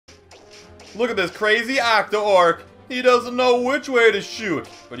Look at this crazy Octo-Orc. He doesn't know which way to shoot.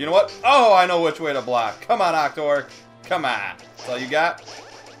 But you know what? Oh, I know which way to block. Come on, Octo-Orc. Come on. That's all you got?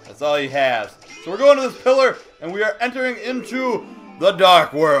 That's all he has. So we're going to this pillar, and we are entering into the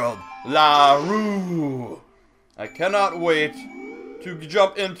Dark World. La Rue. I cannot wait to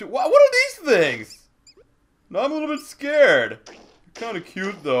jump into... What are these things? Now I'm a little bit scared. Kind of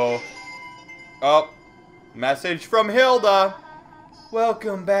cute, though. Oh, message from Hilda.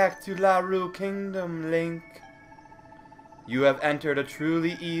 Welcome back to La Rue Kingdom, Link. You have entered a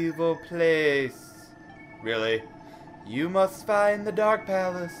truly evil place. Really? You must find the Dark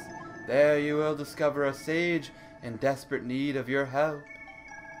Palace. There you will discover a sage in desperate need of your help.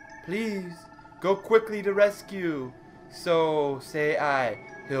 Please, go quickly to rescue. So say I,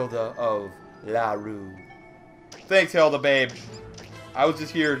 Hilda of La Rue. Thanks, Hilda, babe. I was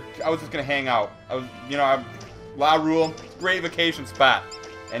just gonna hang out. La Rue, great vacation spot.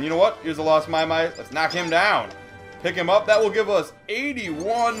 And you know what? Here's a lost Mai. Let's knock him down. Pick him up. That will give us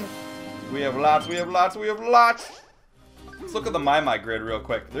 81. We have lots. Let's look at the Mai grid real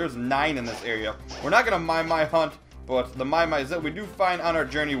quick. There's 9 in this area. We're not gonna Mai hunt, but the Mai that we do find on our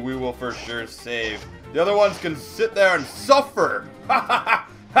journey, we will for sure save. The other ones can sit there and suffer. That's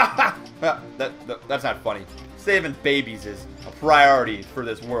not funny. Saving babies is a priority for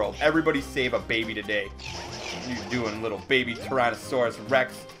this world. Everybody save a baby today. What are you doing, little baby Tyrannosaurus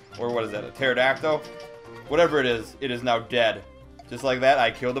Rex? Or what is that, a pterodactyl? Whatever it is now dead. Just like that,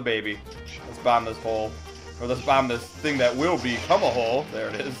 I killed a baby. Let's bomb this hole. Or let's bomb this thing that will become a hole. There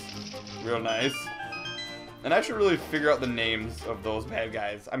it is. Real nice. And I should really figure out the names of those bad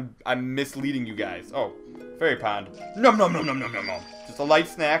guys. I'm misleading you guys. Oh, fairy pond. Nom nom nom nom nom nom nom. Just a light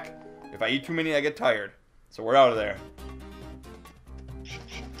snack. If I eat too many, I get tired. So we're out of there.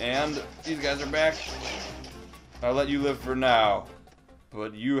 And these guys are back. I'll let you live for now.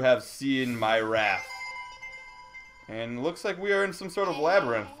 But you have seen my wrath. And it looks like we are in some sort of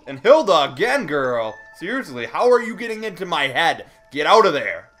labyrinth. And Hilda again, girl. Seriously, how are you getting into my head? Get out of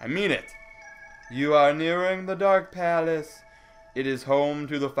there. I mean it. You are nearing the Dark Palace. It is home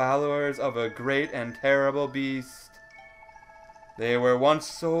to the followers of a great and terrible beast. They were once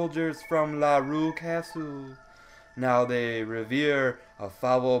soldiers from La Rue Castle. Now they revere a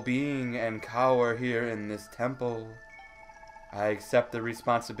foul being and cower here in this temple. I accept the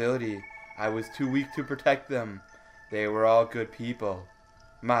responsibility. I was too weak to protect them. They were all good people.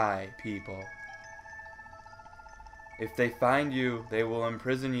 My people. If they find you, they will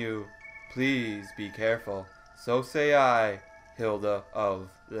imprison you. Please be careful. So say I, Hilda of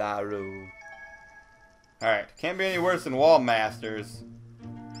La Rue. Alright, can't be any worse than Wall Masters.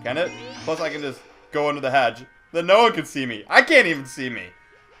 Can it? Plus I can just go into the hedge. Then no one can see me. I can't even see me.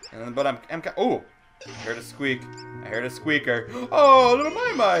 But I'm oh! I heard a squeak. I heard a squeaker. Oh, little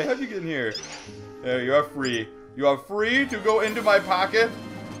Mai, how'd you get in here? There, you are free. You are free to go into my pocket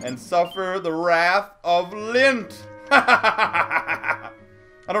and suffer the wrath of Lint. I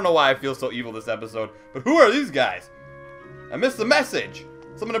don't know why I feel so evil this episode, but who are these guys? I missed the message.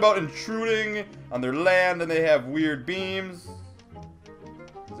 Something about intruding on their land and they have weird beams.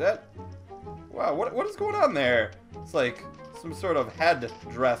 Is that? Wow, what is going on there? It's like some sort of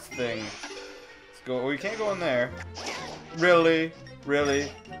headdress thing. Let's go. We can't go in there. Really?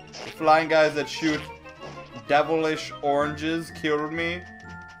 Really? The flying guys that shoot devilish oranges killed me?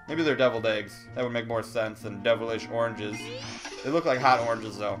 Maybe they're deviled eggs. That would make more sense than devilish oranges. They look like hot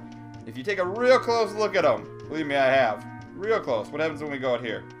oranges, though. If you take a real close look at them, believe me, I have. Real close. What happens when we go out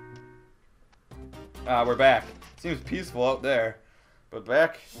here? We're back. Seems peaceful out there. But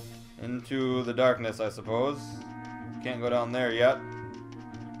back into the darkness, I suppose. Can't go down there yet.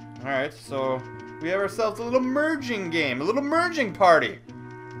 Alright, so we have ourselves a little merging game. A little merging party.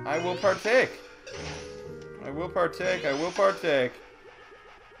 I will partake. I will partake. I will partake.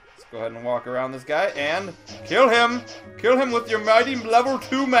 Let's go ahead and walk around this guy and kill him. Kill him with your mighty level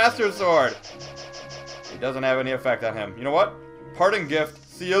 2 Master Sword. It doesn't have any effect on him. You know what? Parting gift.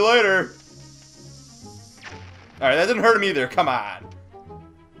 See you later. Alright, that didn't hurt him either. Come on.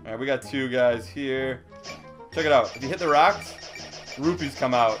 Alright, we got 2 guys here. Check it out. If you hit the rocks, rupees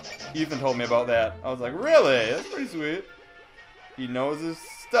come out. Ethan told me about that. I was like, really? That's pretty sweet. He knows his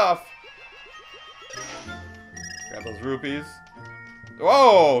stuff. Grab those rupees.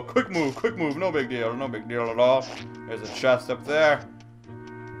 Whoa! Quick move, quick move. No big deal. No big deal at all. There's a chest up there.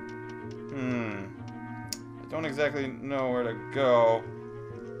 I don't exactly know where to go.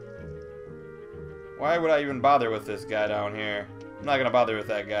 Why would I even bother with this guy down here? I'm not gonna bother with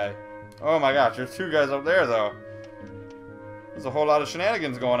that guy. Oh my gosh, there's 2 guys up there though. There's a whole lot of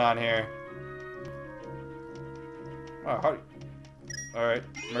shenanigans going on here. Wow, alright,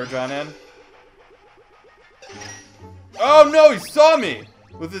 merge on in. Oh no, he saw me!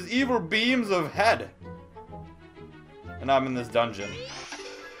 With his evil beams of head. And I'm in this dungeon.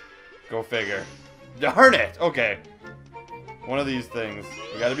 Go figure. Darn it! Okay. One of these things.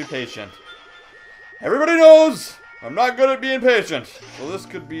 We gotta be patient. Everybody knows I'm not good at being patient. So this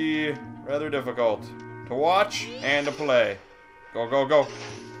could be rather difficult to watch and to play. Go, go, go.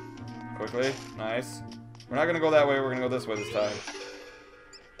 Quickly. Nice. We're not gonna go that way. We're gonna go this way this time.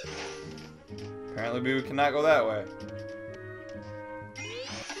 Apparently we cannot go that way.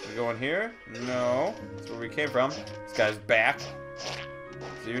 We go in here? No. That's where we came from. This guy's back.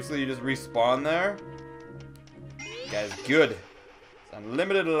 Seriously, you just respawn there? This guy's good. It's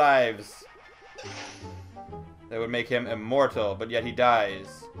unlimited lives. That would make him immortal, but yet he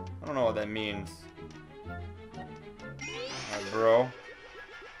dies. I don't know what that means. Alright, bro.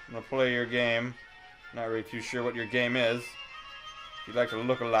 I'm gonna play your game. Not really too sure what your game is. You'd like to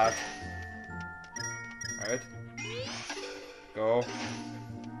look a lot. Alright. Go.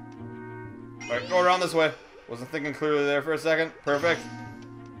 Alright, go around this way. Wasn't thinking clearly there for a second. Perfect.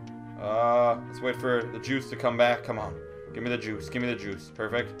 Let's wait for the juice to come back. Come on. Give me the juice. Give me the juice.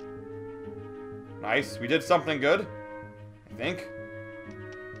 Perfect. Nice. We did something good. I think.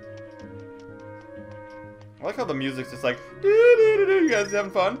 I like how the music's just like, you guys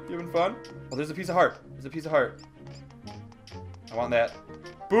having fun? You having fun? Oh, there's a piece of heart. There's a piece of heart. I want that.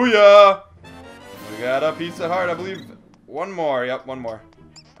 Booyah! We got a piece of heart, I believe. One more. Yep, one more.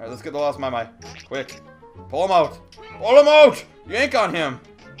 Alright, let's get the Lost Mai. Quick. Pull him out. Pull him out! Yank on him.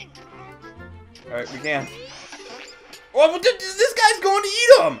 Alright, we can't. Oh, this guy's going to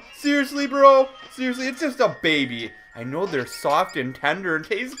eat him! Seriously, bro? Seriously, it's just a baby. I know they're soft and tender and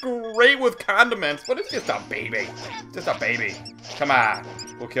taste great with condiments, but it's just a baby. Just a baby. Come on.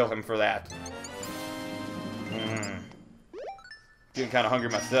 We'll kill him for that. Getting kind of hungry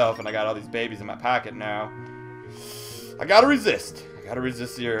myself, and I got all these babies in my pocket now. I gotta resist. I gotta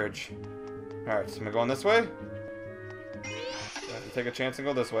resist the urge. Alright, so am I going this way? I have to take a chance and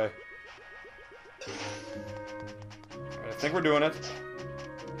go this way. Alright, I think we're doing it.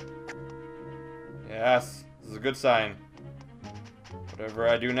 Yes, this is a good sign. Whatever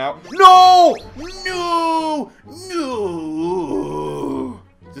I do now. No! No! No!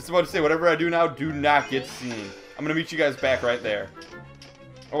 Just about to say, whatever I do now, do not get seen. I'm gonna meet you guys back right there.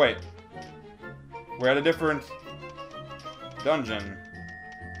 Oh, wait. We're at a different dungeon.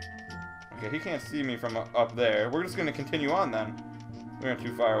 Okay, he can't see me from up there. We're just gonna continue on then. We're not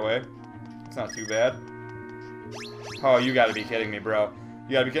too far away. It's not too bad. Oh, you gotta be kidding me, bro.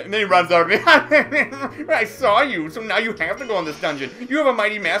 You gotta be kidding. And then he runs over me. I saw you, so now you have to go in this dungeon. You have a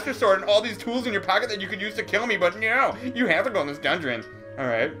mighty master sword and all these tools in your pocket that you could use to kill me, but no, you have to go in this dungeon.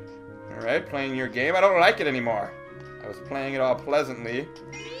 Alright. Alright, playing your game. I don't like it anymore. I was playing it all pleasantly.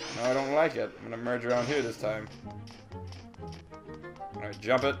 No, I don't like it. I'm gonna merge around here this time. Alright,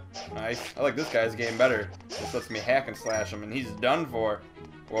 jump it. Nice. I like this guy's game better. This lets me hack and slash him, and he's done for.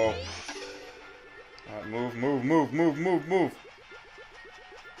 Whoa. Alright, move, move, move, move, move, move.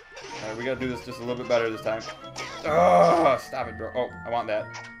 Alright, we gotta do this just a little bit better this time. Oh, stop it, bro. Oh, I want that.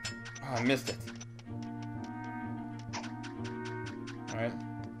 Oh, I missed it. Alright.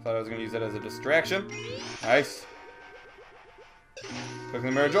 Thought I was gonna use that as a distraction. Nice.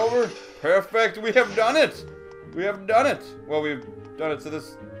 Quickly merge over. Perfect. We have done it. We have done it. Well, we've done it to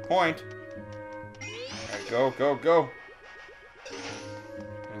this point. Alright, go, go, go.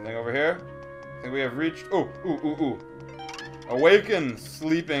 Anything over here? I think we have reached. Ooh, ooh, ooh, ooh. Awaken,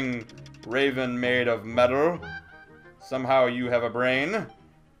 sleeping raven made of metal. Somehow you have a brain.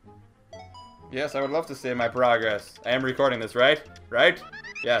 Yes, I would love to say my progress. I am recording this, right? Right?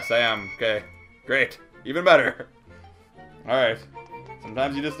 Yes, I am. Okay. Great. Even better. Alright.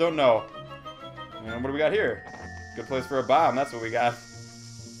 Sometimes you just don't know. And what do we got here? Good place for a bomb. That's what we got.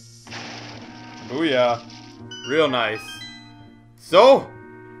 Booyah. Real nice. So,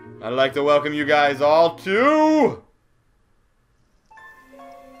 I'd like to welcome you guys all to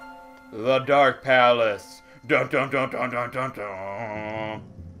the Dark Palace. Dun dun dun dun dun dun dun.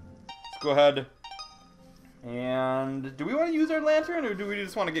 Let's go ahead. And do we want to use our lantern, or do we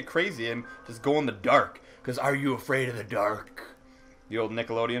just want to get crazy and just go in the dark? Because are you afraid of the dark? The old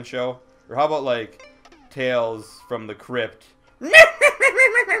Nickelodeon show? Or how about like Tales from the Crypt?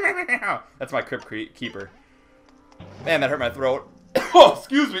 That's my Crypt Keeper. Man, that hurt my throat. Oh,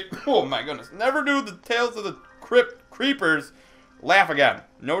 excuse me. Oh my goodness. Never do the Tales of the Crypt Creepers. Laugh again.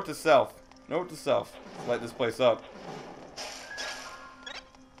 Note to self. Note to self. Let's light this place up.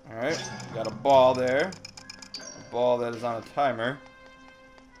 Alright. Got a ball there. A ball that is on a timer.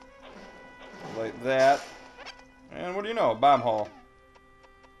 Light that. And what do you know? Bomb hole.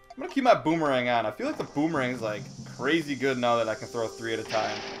 I'm gonna keep my boomerang on. I feel like the boomerang is like crazy good now that I can throw 3 at a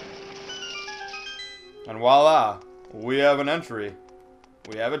time. And voila, we have an entry.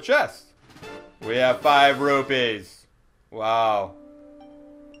 We have a chest. We have 5 rupees. Wow.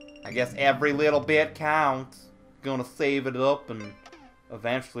 I guess every little bit counts. Gonna save it up and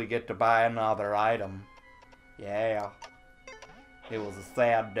eventually get to buy another item. Yeah. It was a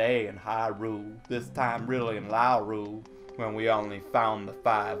sad day in Hyrule. This time really in Lauru, when we only found the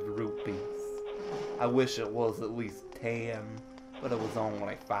 5 rupees. I wish it was at least 10, but it was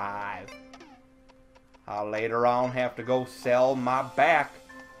only 5. I'll later on have to go sell my back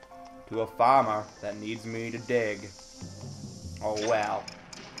to a farmer that needs me to dig. Oh well,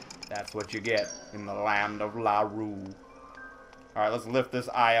 that's what you get in the land of Lauru. Alright, let's lift this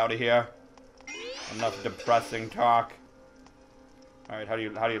eye out of here. Enough depressing talk. Alright, how do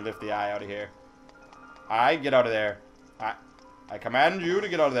you lift the eye out of here? Eye, get out of there. I command you to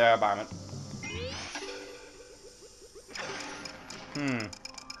get out of there, Vomit.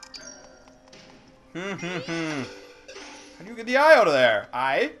 How do you get the eye out of there?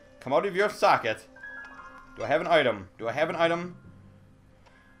 Eye, come out of your socket. Do I have an item? Do I have an item?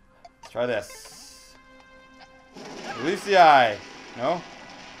 Let's try this. Release the eye. No?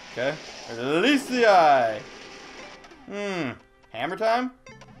 Okay. Release the eye. Hammer time?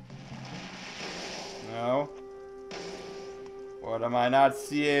 No. What am I not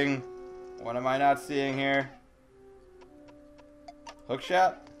seeing? What am I not seeing here? Hook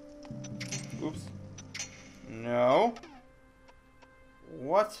shot? Oops. No.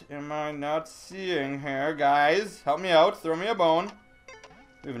 What am I not seeing here, guys? Help me out. Throw me a bone.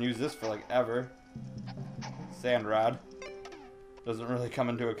 We haven't used this for like ever. Sand rod. Doesn't really come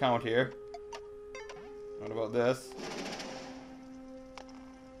into account here. What about this?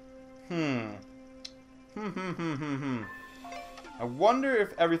 I wonder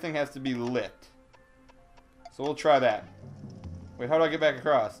if everything has to be lit. So we'll try that. Wait, how do I get back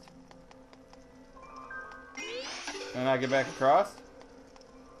across? Can I get back across?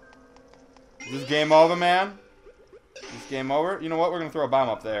 Is this game over, man? Is this game over? You know what? We're gonna throw a bomb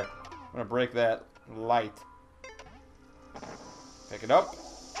up there. I'm gonna break that light. Pick it up.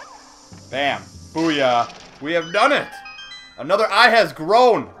 Bam. Booyah. We have done it! Another eye has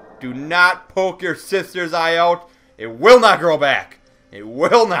grown! Do not poke your sister's eye out. It will not grow back. It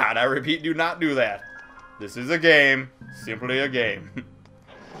will not. I repeat, do not do that. This is a game. Simply a game.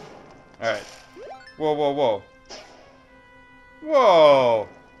 Alright. Whoa, whoa, whoa. Whoa!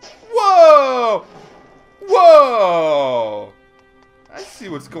 Whoa! Whoa! I see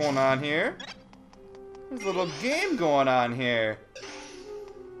what's going on here. There's a little game going on here.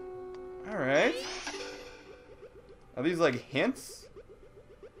 Alright. Are these like hints?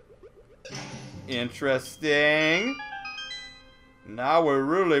 Interesting. Now we're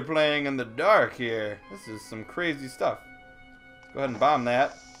really playing in the dark here. This is some crazy stuff. Let's go ahead and bomb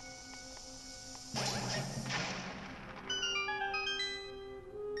that.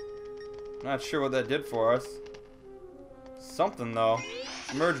 Not sure what that did for us. Something though.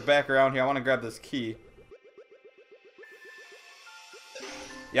 Merge back around here. I want to grab this key.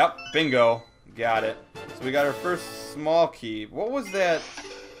 Yep, bingo. Got it. So we got our first small key. What was that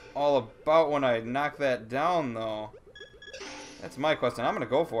all about when I knocked that down though? That's my question. I'm gonna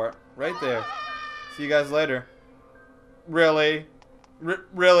go for it. Right there. See you guys later. Really?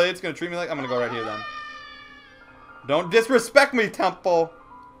 Really? It's gonna treat me like... I'm gonna go right here then. Don't disrespect me, Temple!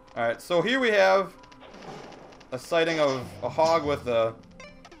 Alright, so here we have a sighting of a hog with a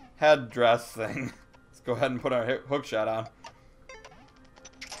headdress thing. Let's go ahead and put our hook shot on.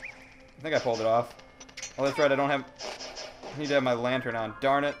 I think I pulled it off. Oh, that's right, I don't have... I need to have my lantern on.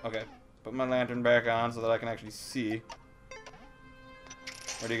 Darn it. Okay, put my lantern back on so that I can actually see.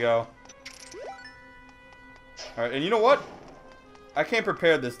 Where'd he go? Alright, and you know what? I came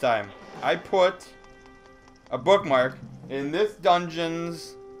prepared this time. I put a bookmark in this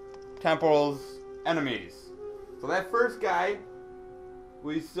dungeon's temple's enemies. So that first guy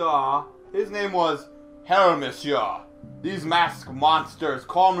we saw, his name was Monsieur. These masked monsters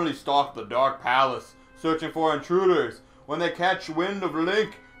calmly stalk the Dark Palace, searching for intruders. When they catch wind of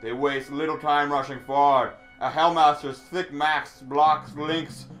Link, they waste little time rushing forward. A Hellmaster's thick mask blocks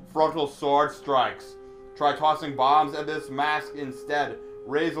Link's frontal sword strikes. Try tossing bombs at this mask instead.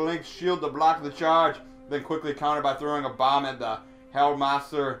 Raise Link's shield to block the charge, then quickly counter by throwing a bomb at the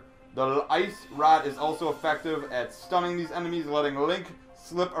Hellmaster. The ice rod is also effective at stunning these enemies, letting Link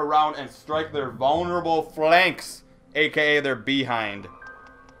slip around and strike their vulnerable flanks, aka their behind.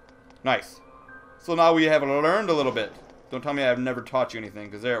 Nice. So now we have learned a little bit. Don't tell me I've never taught you anything,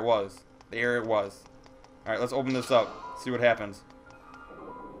 because there it was. There it was. Alright, let's open this up. See what happens.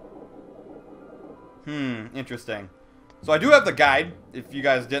 Interesting. So I do have the guide, if you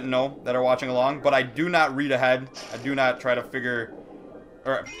guys didn't know that are watching along, but I do not read ahead. I do not try to figure,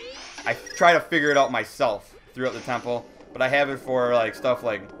 or I try to figure it out myself throughout the temple. But I have it for like stuff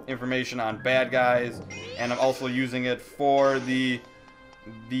like information on bad guys, and I'm also using it for the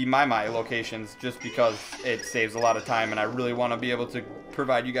My locations just because it saves a lot of time, and I really want to be able to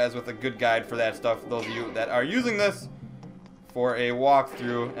provide you guys with a good guide for that stuff. Those of you that are using this for a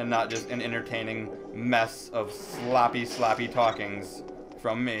walkthrough and not just an entertaining mess of sloppy talkings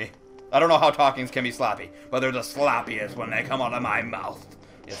from me. I don't know how talkings can be sloppy, but they're the sloppiest when they come out of my mouth.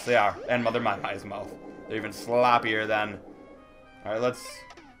 Yes, they are. And Mother Mai's mouth. They're even sloppier than... Alright, let's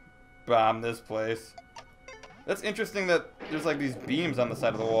bomb this place. That's interesting that there's like these beams on the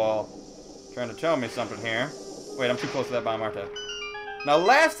side of the wall trying to tell me something here. Wait, I'm too close to that bomb, aren't I? Now,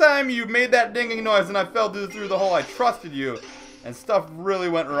 last time you made that dinging noise and I fell through the hole, I trusted you. And stuff really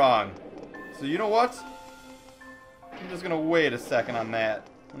went wrong. So you know what? I'm just going to wait a second on that.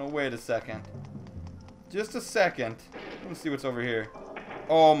 I'm going to wait a second. Just a second. Let's see what's over here.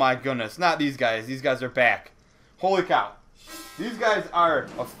 Oh my goodness. Not these guys. These guys are back. Holy cow. These guys are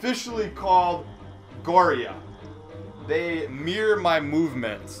officially called Goria. They mirror my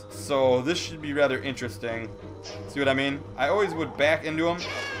movements. So this should be rather interesting. See what I mean? I always would back into them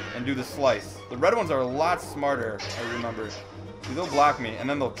and do the slice. The red ones are a lot smarter, I remember. See, they'll block me, and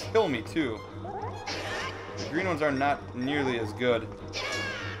then they'll kill me, too. The green ones are not nearly as good.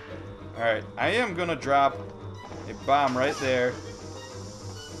 Alright, I am going to drop a bomb right there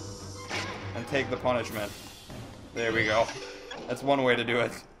and take the punishment. There we go. That's one way to do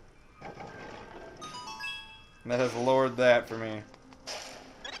it. And that has lowered that for me.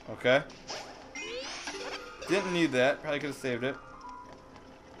 Okay. Didn't need that. Probably could have saved it.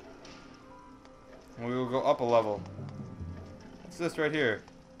 And we will go up a level. What's this right here?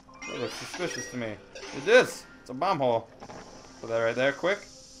 That looks suspicious to me. It is! It's a bomb hole. Put that right there, quick.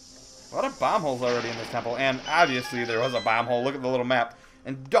 A lot of bomb holes already in this temple, and obviously there was a bomb hole. Look at the little map.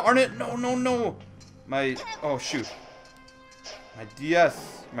 And darn it, no, no, no! Oh shoot. My 3DS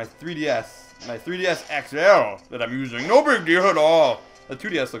XL that I'm using. No big deal at all. The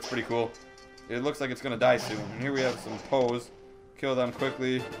 2DS looks pretty cool. It looks like it's gonna die soon. And here we have some pose. Kill them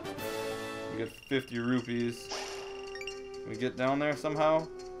quickly. We get 50 rupees. Can we get down there somehow?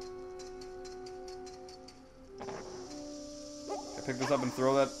 I pick this up and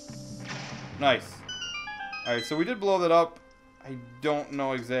throw that. Nice. Alright, so we did blow that up. I don't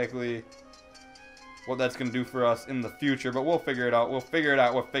know exactly what that's going to do for us in the future, but we'll figure it out. We'll figure it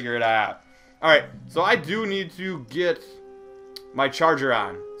out. Alright, so I do need to get my charger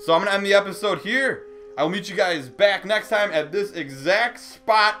on. So I'm going to end the episode here. I will meet you guys back next time at this exact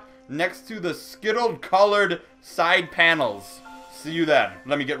spot next to the skittled colored side panels. See you then.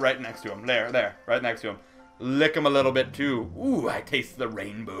 Let me get right next to him. There, right next to him. Lick him a little bit too. Ooh, I taste the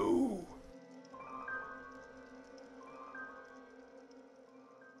rainbow.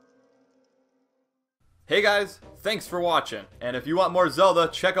 Hey guys, thanks for watching, and if you want more Zelda,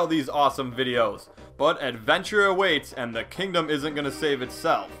 check out these awesome videos. But adventure awaits, and the kingdom isn't gonna save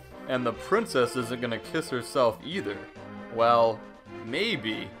itself. And the princess isn't gonna kiss herself either. Well,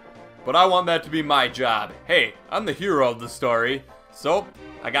 maybe. But I want that to be my job. Hey, I'm the hero of the story. So,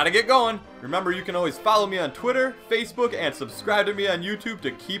 I gotta get going. Remember, you can always follow me on Twitter, Facebook, and subscribe to me on YouTube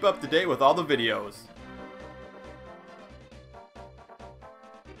to keep up to date with all the videos.